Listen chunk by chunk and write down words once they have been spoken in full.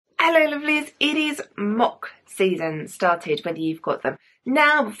Hello lovelies, it is mock season started, whether you've got them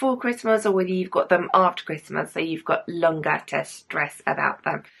now before Christmas or whether you've got them after Christmas, so you've got longer to stress about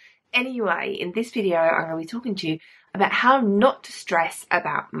them. Anyway, in this video I'm going to be talking to you about how not to stress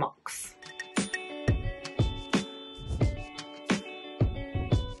about mocks.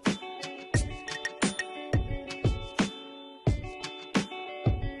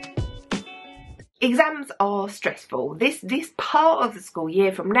 Exams are stressful. This part of the school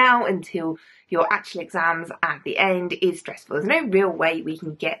year from now until your actual exams at the end is stressful. There's no real way we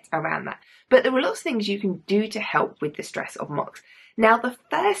can get around that. But there are lots of things you can do to help with the stress of mocks. Now, the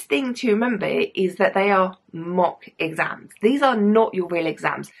first thing to remember is that they are mock exams. These are not your real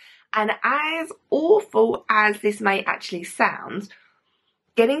exams. And as awful as this may actually sound,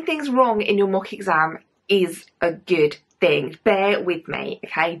 getting things wrong in your mock exam is a good thing. Bear with me,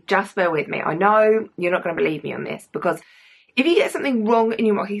 okay? Just bear with me. I know you're not going to believe me on this, because if you get something wrong in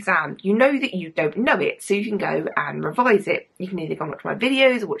your mock exam, you know that you don't know it, so you can go and revise it. You can either go and watch my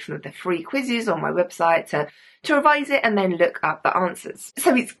videos or watch one of the free quizzes on my website to revise it and then look up the answers.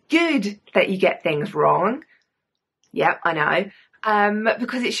 So it's good that you get things wrong. Yep, I know.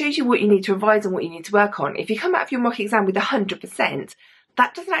 Because it shows you what you need to revise and what you need to work on. If you come out of your mock exam with 100%,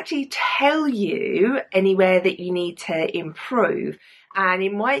 that doesn't actually tell you anywhere that you need to improve, and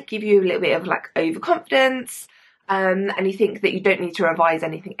it might give you a little bit of like overconfidence, and you think that you don't need to revise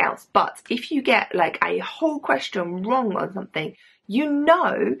anything else. But if you get like a whole question wrong on something, you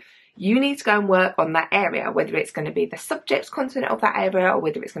know you need to go and work on that area, whether it's going to be the subject content of that area or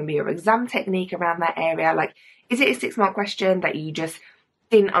whether it's going to be your exam technique around that area. Like, is it a 6-mark question that you just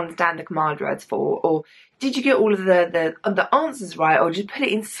didn't understand the command words for, or did you get all of the answers right, or just put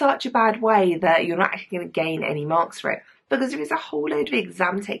it in such a bad way that you're not actually going to gain any marks for it? Because there is a whole load of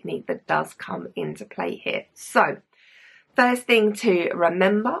exam technique that does come into play here. So first thing to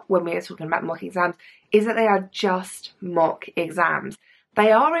remember when we are talking about mock exams is that they are just mock exams.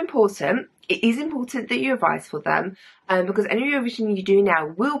 They are important. It is important that you revise for them, because any revision you do now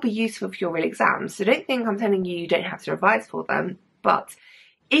will be useful for your real exams. So don't think I'm telling you you don't have to revise for them. But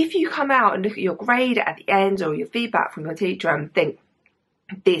if you come out and look at your grade at the end or your feedback from your teacher and think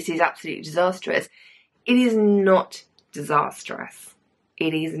this is absolutely disastrous, it is not disastrous.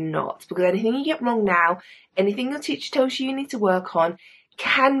 It is not. Because anything you get wrong now, anything your teacher tells you you need to work on,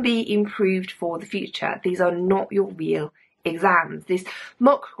 can be improved for the future. These are not your real exams. This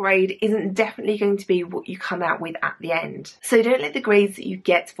mock grade isn't definitely going to be what you come out with at the end. So don't let the grades that you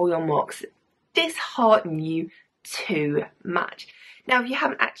get for your mocks dishearten you too much. Now, if you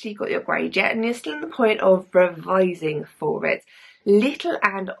haven't actually got your grade yet and you're still in the point of revising for it, little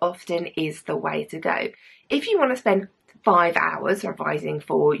and often is the way to go. If you want to spend 5 hours revising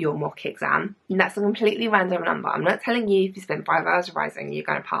for your mock exam, that's a completely random number. I'm not telling you if you spend 5 hours revising you're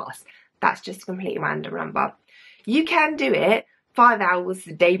going to pass. That's just a completely random number. You can do it 5 hours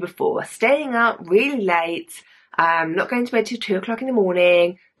the day before, staying up really late, not going to bed till 2 o'clock in the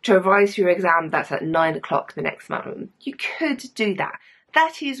morning, to revise for your exam that's at 9 o'clock the next morning. You could do that.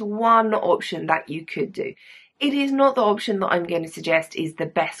 That is one option that you could do. It is not the option that I'm going to suggest is the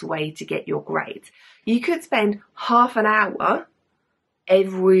best way to get your grades. You could spend half an hour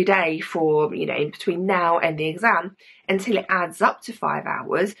every day for, in between now and the exam until it adds up to 5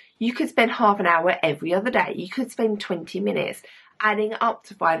 hours. You could spend half an hour every other day. You could spend 20 minutes adding up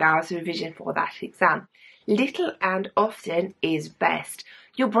to 5 hours of revision for that exam. Little and often is best.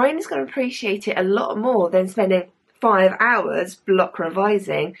 Your brain is going to appreciate it a lot more than spending 5 hours block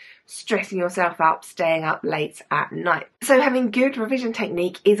revising, stressing yourself up, staying up late at night. So having good revision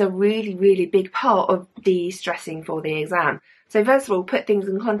technique is a really, really big part of de-stressing for the exam. So first of all, put things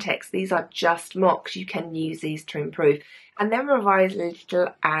in context. These are just mocks. You can use these to improve. And then revise little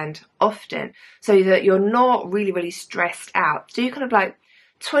and often so that you're not really, really stressed out. Do kind of like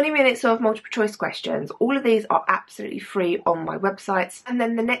 20 minutes of multiple choice questions. All of these are absolutely free on my website. And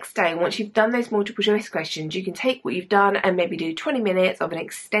then the next day, once you've done those multiple choice questions, you can take what you've done and maybe do 20 minutes of an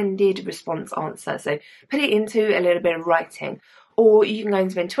extended response answer. So put it into a little bit of writing. Or you can go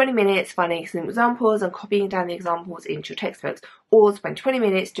and spend 20 minutes finding some examples and copying down the examples into your textbooks, or spend 20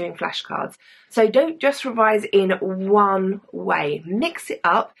 minutes doing flashcards. So don't just revise in one way. Mix it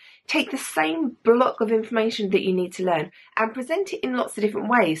up. Take the same block of information that you need to learn and present it in lots of different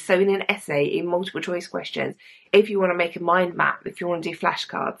ways. So in an essay, in multiple choice questions, if you want to make a mind map, if you want to do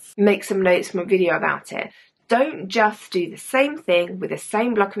flashcards, make some notes from a video about it. Don't just do the same thing with the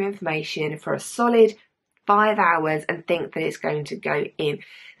same block of information for a solid 5 hours and think that it's going to go in.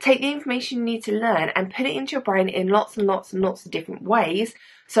 Take the information you need to learn and put it into your brain in lots and lots and lots of different ways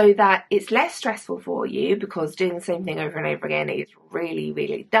so that it's less stressful for you, because doing the same thing over and over again is really,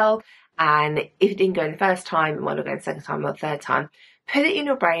 really dull. And if it didn't go the first time, it might not go the second time or the third time. Put it in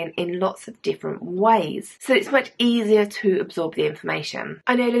your brain in lots of different ways, so it's much easier to absorb the information.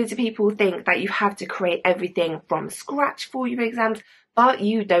 I know loads of people think that you have to create everything from scratch for your exams, but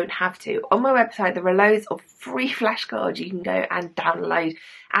you don't have to. On my website there are loads of free flashcards you can go and download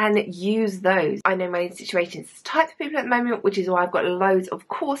and use those. I know my situation is tight for people at the moment, which is why I've got loads of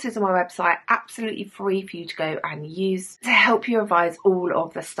courses on my website absolutely free for you to go and use to help you revise all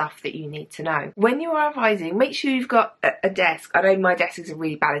of the stuff that you need to know. When you are revising, make sure you've got a desk. I know my desk is a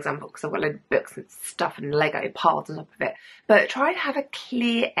really bad example because I've got loads of books and stuff and Lego piled on top of it, but try and have a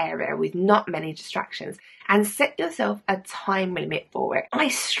clear area with not many distractions and set yourself a time limit for it. I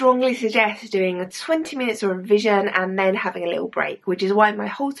strongly suggest doing 20 minutes of revision and then having a little break, which is why in my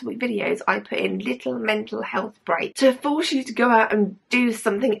whole topic videos I put in little mental health breaks to force you to go out and do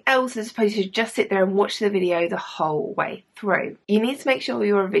something else as opposed to just sit there and watch the video the whole way through. You need to make sure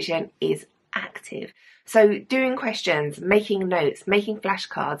your revision is active. So doing questions, making notes, making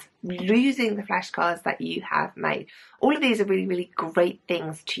flashcards, using the flashcards that you have made. All of these are really, really great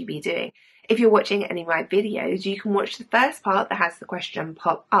things to be doing. If you're watching any of my videos, you can watch the first part that has the question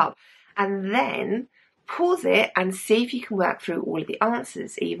pop up and then pause it and see if you can work through all of the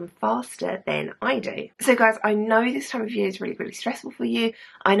answers even faster than I do. So guys, I know this time of year is really, really stressful for you.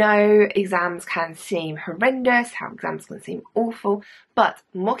 I know exams can seem horrendous, how exams can seem awful, but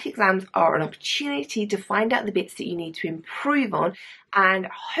mock exams are an opportunity to find out the bits that you need to improve on, and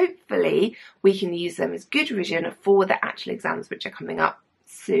hopefully we can use them as good revision for the actual exams which are coming up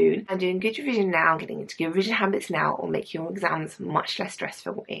soon. And doing good revision now, getting into good revision habits now, will make your exams much less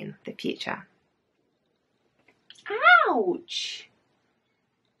stressful in the future. Ouch!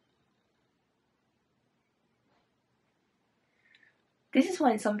 This is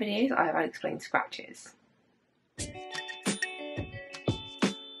why in some videos I have unexplained scratches.